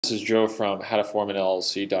This is Joe from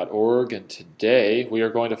howtoformanllc.org, and today we are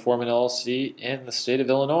going to form an LLC in the state of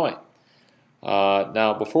Illinois.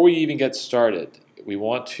 Now, before we even get started, we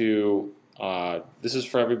want to, this is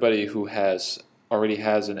for everybody who already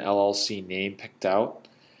has an LLC name picked out.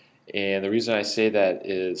 And the reason I say that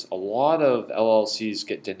is a lot of LLCs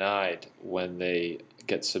get denied when they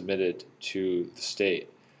get submitted to the state.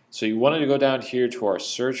 So you wanted to go down here to our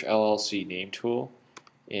Search LLC name tool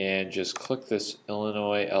and just click this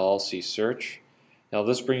Illinois LLC Search. Now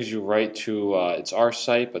this brings you right to, it's our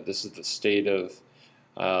site, but this is the state of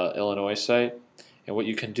Illinois site. And what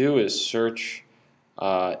you can do is search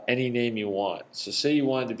any name you want. So say you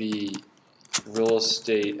wanted to be Real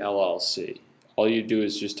Estate LLC. All you do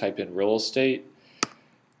is just type in real estate,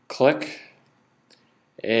 click,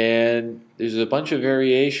 and there's a bunch of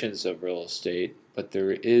variations of real estate, but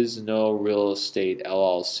there is no Real Estate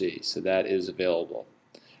LLC, so that is available.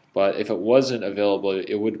 But if it wasn't available,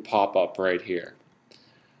 it would pop up right here.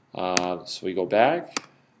 So we go back,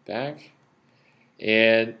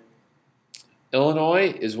 and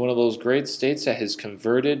Illinois is one of those great states that has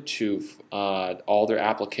converted to all their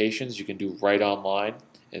applications you can do right online.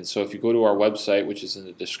 And so if you go to our website, which is in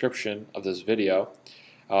the description of this video,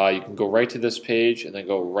 you can go right to this page and then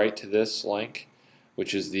go right to this link,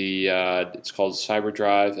 which is it's called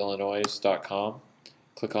cyberdriveillinois.com.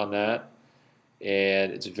 Click on that,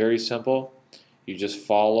 and it's very simple. You just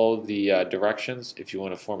follow the directions. If you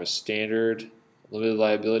want to form a standard limited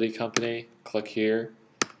liability company, click here.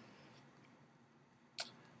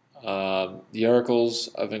 The articles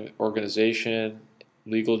of an organization,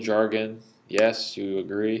 legal jargon, yes, you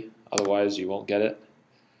agree, otherwise you won't get it.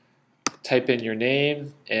 Type in your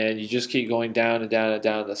name, and you just keep going down and down and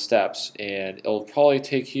down the steps, and it'll probably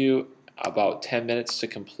take you about 10 minutes to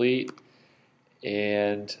complete.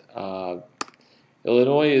 And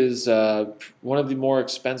Illinois is one of the more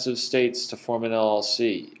expensive states to form an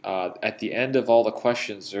LLC. At the end of all the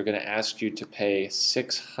questions, they're going to ask you to pay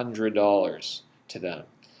 $600 to them.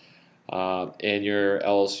 And your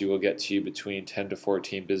LLC will get to you between 10 to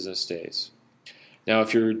 14 business days. Now,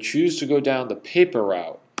 if you choose to go down the paper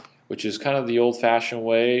route, which is kind of the old-fashioned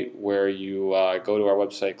way, where you go to our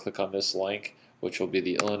website, click on this link, which will be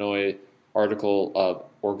the Illinois Article of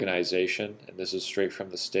Organization, and this is straight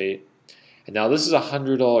from the state. And now this is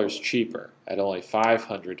 $100 cheaper at only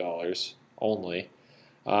 $500 only.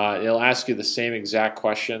 It'll ask you the same exact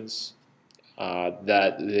questions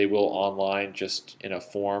that they will online, just in a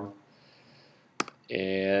form.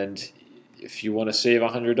 And if you want to save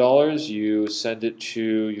 $100, you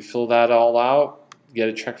fill that all out, get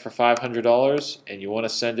a check for $500, and you want to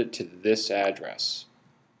send it to this address.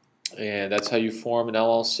 And that's how you form an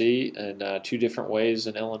LLC in two different ways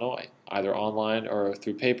in Illinois, either online or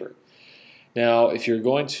through paper. Now, if you're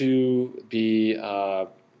going to be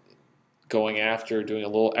going after doing a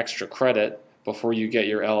little extra credit before you get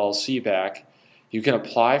your LLC back, you can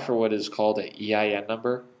apply for what is called an EIN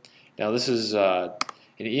number. Now, this is an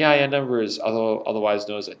EIN number is otherwise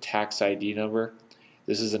known as a tax ID number.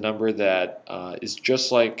 This is a number that is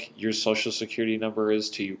just like your Social Security number is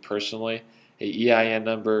to you personally. An EIN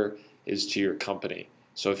number is to your company.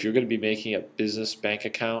 So if you're going to be making a business bank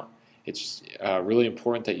account, it's really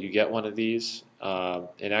important that you get one of these.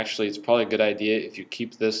 And actually, it's probably a good idea if you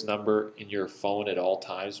keep this number in your phone at all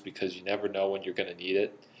times, because you never know when you're going to need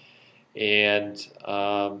it. And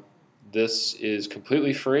this is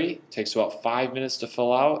completely free. It takes about 5 minutes to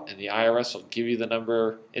fill out, and the IRS will give you the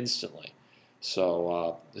number instantly.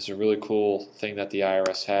 So it's a really cool thing that the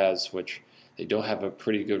IRS has, which they don't have a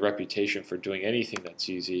pretty good reputation for doing anything that's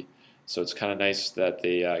easy. So it's kind of nice that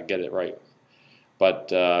they get it right. But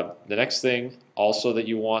the next thing also that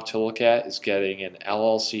you want to look at is getting an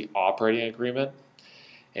LLC Operating Agreement.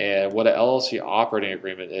 And what an LLC Operating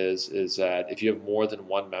Agreement is that if you have more than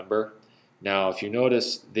one member, now if you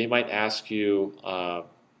notice, they might ask you, the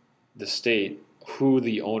state, who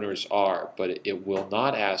the owners are, but it will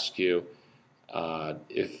not ask you how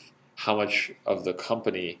much of the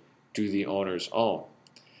company do the owners own.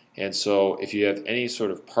 And so if you have any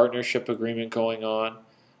sort of partnership agreement going on,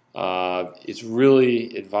 it's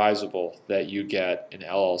really advisable that you get an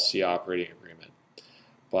LLC Operating Agreement.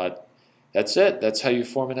 But that's it. That's how you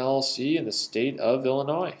form an LLC in the state of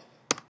Illinois.